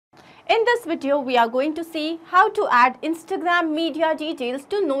In this video, we are going to see how to add Instagram media details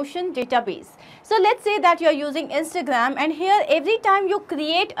to Notion database. So let's say that you are using Instagram, and here every time you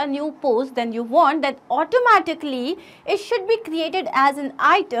create a new post, then you want that automatically it should be created as an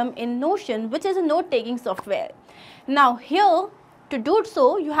item in Notion, which is a note-taking software. Now here, to do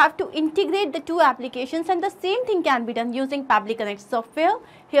so, you have to integrate the two applications, and the same thing can be done using Pabbly Connect software.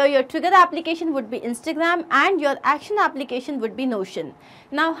 Here your trigger application would be Instagram and your action application would be Notion.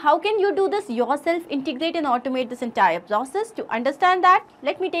 Now how can you do this yourself, integrate and automate this entire process? To understand that,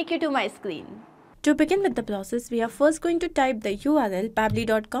 let me take you to my screen. To begin with the process, we are first going to type the URL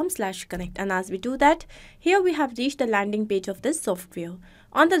pabbly.com/connect, and as we do that, here we have reached the landing page of this software.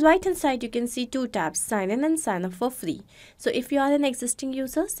 On the right hand side, you can see two tabs, sign in and sign up for free. So if you are an existing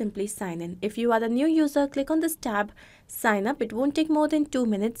user, simply sign in. If you are a new user, click on this tab, sign up. It won't take more than 2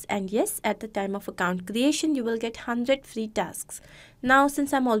 minutes, and yes, at the time of account creation, you will get 100 free tasks. Now,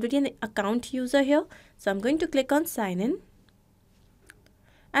 since I'm already an account user here, so I'm going to click on sign in.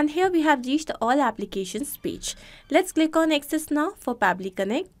 And here we have reached the all applications page. Let's click on access now for Pabbly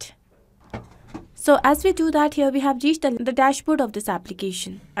Connect. So as we do that, here we have reached the dashboard of this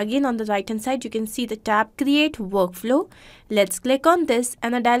application. Again, on the right hand side, you can see the tab create workflow. Let's click on this,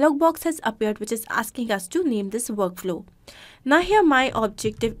 and a dialog box has appeared which is asking us to name this workflow. Now here my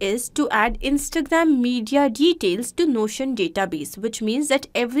objective is to add Instagram media details to Notion database, which means that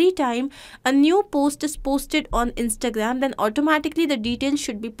every time a new post is posted on Instagram, then automatically the details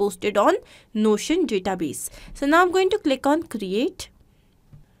should be posted on Notion database. So now I'm going to click on create.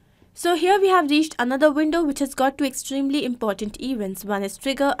 So here we have reached another window which has got two extremely important events. One is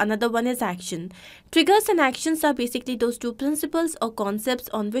trigger, another one is action. Triggers and actions are basically those two principles or concepts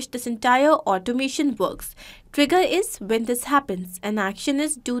on which this entire automation works. Trigger is when this happens, and action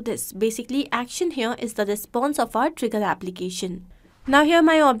is do this. Basically, action here is the response of our trigger application. Now here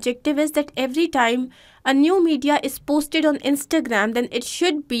my objective is that every time a new media is posted on Instagram, then it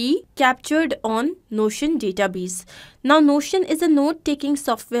should be captured on Notion database. Now Notion is a note-taking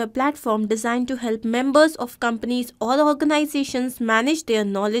software platform designed to help members of companies or organizations manage their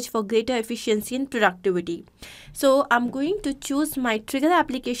knowledge for greater efficiency and productivity. So I'm going to choose my trigger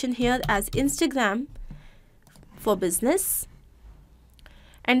application here as Instagram for business.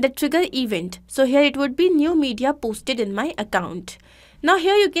 And the trigger event, so here it would be new media posted in my account. Now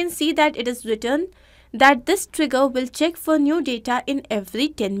here you can see that it is written that this trigger will check for new data in every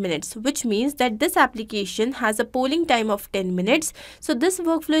 10 minutes, which means that this application has a polling time of 10 minutes. So this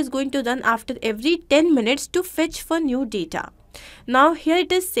workflow is going to run after every 10 minutes to fetch for new data. Now here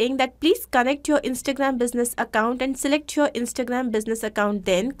it is saying that please connect your Instagram business account and select your Instagram business account,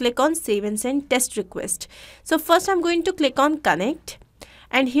 then click on save and send test request. So first I'm going to click on connect.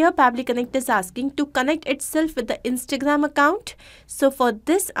 And here Pabbly Connect is asking to connect itself with the Instagram account. So for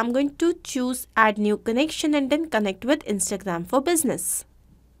this, I'm going to choose add new connection and then connect with Instagram for business.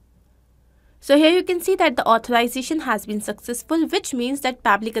 So here you can see that the authorization has been successful, which means that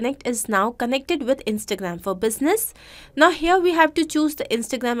Pabbly Connect is now connected with Instagram for business. Now here we have to choose the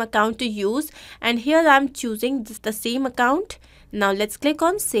Instagram account to use, and here I'm choosing the same account. Now let's click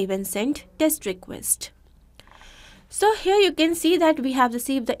on save and send test request. So here you can see that we have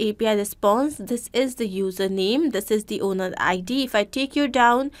received the API response. This is the username, this is the owner ID. If I take you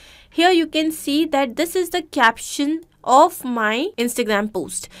down, here you can see that this is the caption of my Instagram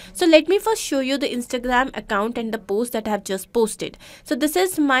post. So let me first show you the Instagram account and the post that I have just posted. So this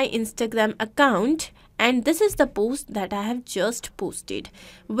is my Instagram account, and this is the post that I have just posted,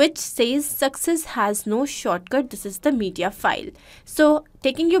 which says success has no shortcut. This is the media file. So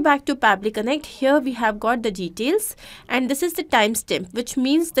taking you back to Pabbly Connect, here we have got the details, and this is the timestamp, which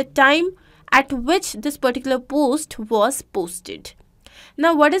means the time at which this particular post was posted.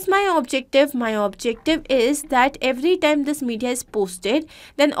 Now what is my objective? My objective is that every time this media is posted,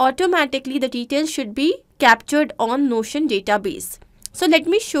 then automatically the details should be captured on Notion database. So let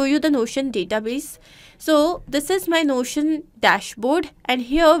me show you the Notion database. So this is my Notion dashboard, and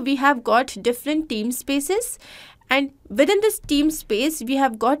here we have got different team spaces, and within this team space we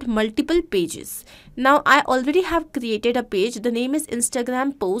have got multiple pages. Now I already have created a page. The name is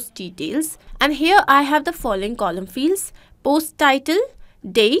Instagram post details, and here I have the following column fields: post title,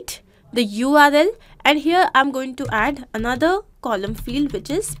 date, the URL, and here I'm going to add another column field which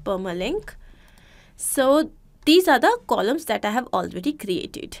is permalink. So these are the columns that I have already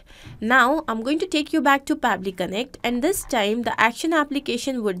created. Now I'm going to take you back to Pabbly Connect, and this time the action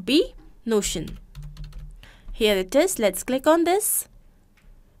application would be Notion. Here it is. Let's click on this,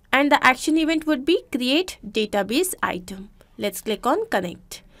 and the action event would be create database item. Let's click on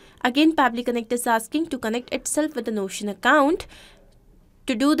connect. Again Pabbly Connect is asking to connect itself with the Notion account.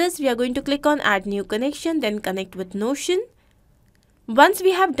 To do this, we are going to click on add new connection, then connect with Notion. Once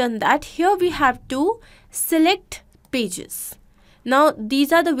we have done that, here we have to select pages. Now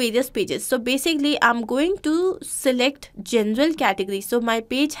these are the various pages. So basically I'm going to select general category. So my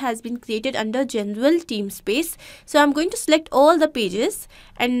page has been created under general team space. So I'm going to select all the pages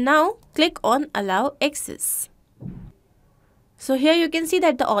and now click on allow access. So here you can see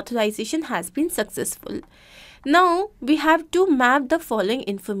that the authorization has been successful. Now we have to map the following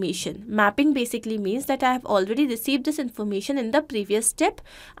information. Mapping basically means that I have already received this information in the previous step.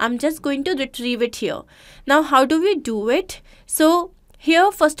 I'm just going to retrieve it here. Now how do we do it? So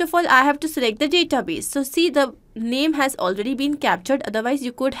here first of all I have to select the database. So see, the name has already been captured, otherwise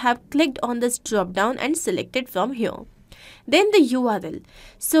you could have clicked on this drop down and selected from here. Then the URL.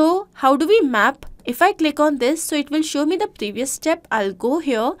 So how do we map? If I click on this, so it will show me the previous step. I'll go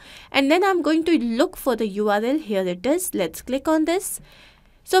here and then I'm going to look for the URL. Here it is. Let's click on this.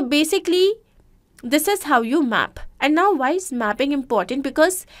 So basically this is how you map. And now why is mapping important?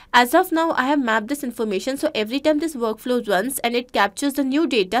 Because as of now I have mapped this information. So every time this workflow runs and it captures the new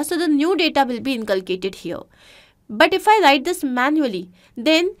data, so the new data will be inculcated here. But if I write this manually,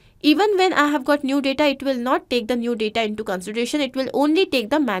 then even when I have got new data, it will not take the new data into consideration. It will only take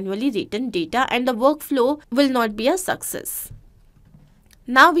the manually written data and the workflow will not be a success.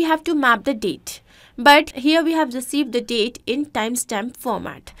 Now we have to map the date. But here we have received the date in timestamp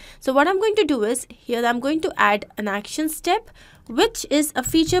format. So what I'm going to do is, here I'm going to add an action step, which is a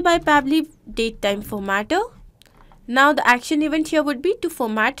feature by Pabbly date time formatter. Now the action event here would be to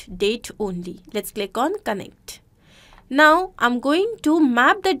format date only. Let's click on connect. Now I'm going to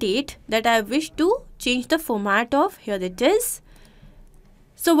map the date that I wish to change the format of. Here it is.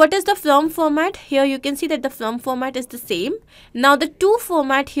 So what is the from format? Here you can see that the from format is the same. Now the to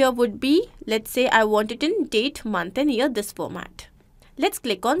format here would be, let's say I want it in date, month and year, this format. Let's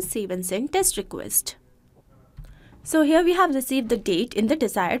click on save and send test request. So here we have received the date in the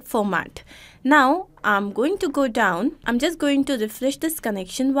desired format. Now I'm going to go down. I'm just going to refresh this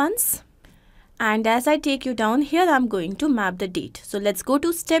connection once. And as I take you down here, I'm going to map the date. So let's go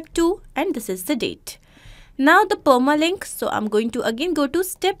to step 2 and this is the date. Now the permalink. So I'm going to again go to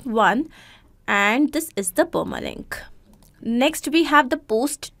step 1 and this is the permalink. Next we have the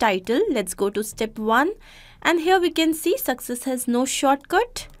post title. Let's go to step 1 and here we can see success has no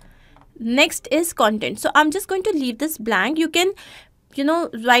shortcut. Next is content. So I'm just going to leave this blank. You can,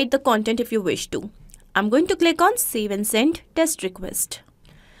 write the content if you wish to. I'm going to click on save and send test request.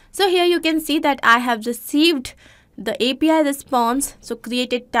 So here you can see that I have received the API response. So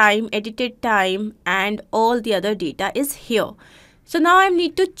created time, edited time and all the other data is here. So now I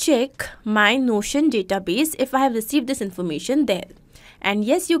need to check my Notion database if I have received this information there. And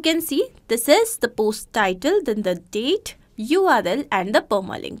yes, you can see this is the post title, then the date, URL and the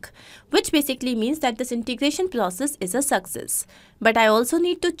permalink, which basically means that this integration process is a success. But I also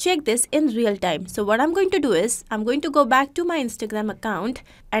need to check this in real time. So what I'm going to do is, I'm going to go back to my Instagram account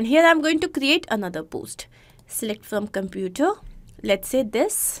and here I'm going to create another post. Select from computer, let's say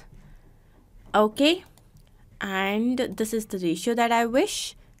this. Okay, and this is the ratio that I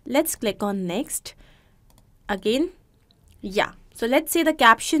wish. Let's click on next. Again, yeah. So let's say the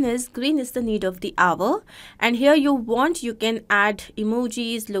caption is green is the need of the hour and here you can add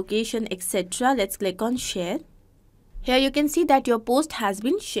emojis, location, etc. Let's click on share. Here you can see that your post has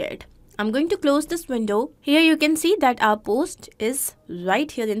been shared. I'm going to close this window. Here you can see that our post is right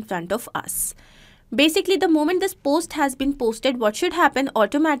here in front of us. Basically, the moment this post has been posted, what should happen?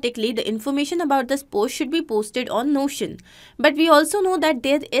 Automatically, the information about this post should be posted on Notion. But we also know that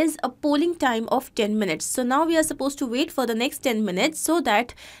there is a polling time of 10 minutes. So now we are supposed to wait for the next 10 minutes so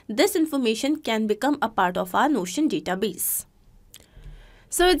that this information can become a part of our Notion database.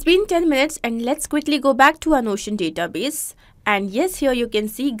 So it's been 10 minutes and let's quickly go back to our Notion database. And yes, here you can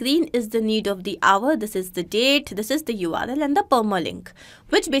see green is the need of the hour. This is the date, this is the URL and the permalink,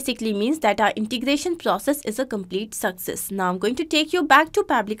 which basically means that our integration process is a complete success. Now I'm going to take you back to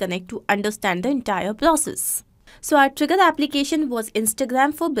Pabbly Connect to understand the entire process. So our trigger application was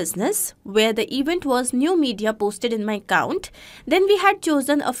Instagram for Business, where the event was new media posted in my account. Then we had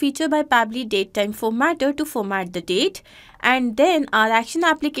chosen a feature by Pabbly date time formatter to format the date. And then our action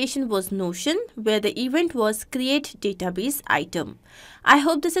application was Notion, where the event was create database item. I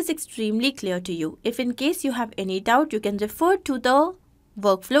hope this is extremely clear to you. If in case you have any doubt, you can refer to the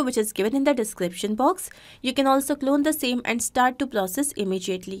workflow which is given in the description box. You can also clone the same and start to process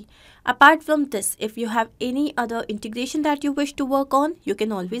immediately. Apart from this, if you have any other integration that you wish to work on, you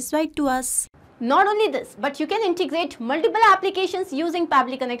can always write to us. Not only this, but you can integrate multiple applications using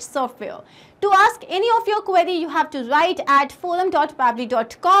Pabbly Connect software. To ask any of your query, you have to write at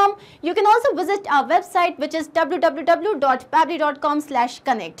forum.pabbly.com. You can also visit our website, which is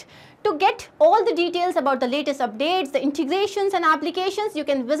www.pabbly.com/connect. To get all the details about the latest updates, the integrations and applications, you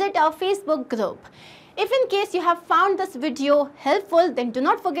can visit our Facebook group. If in case you have found this video helpful, then do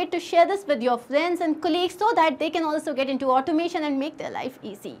not forget to share this with your friends and colleagues so that they can also get into automation and make their life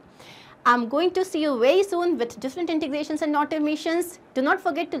easy. I'm going to see you very soon with different integrations and automations. Do not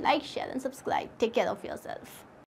forget to like, share and subscribe. Take care of yourself.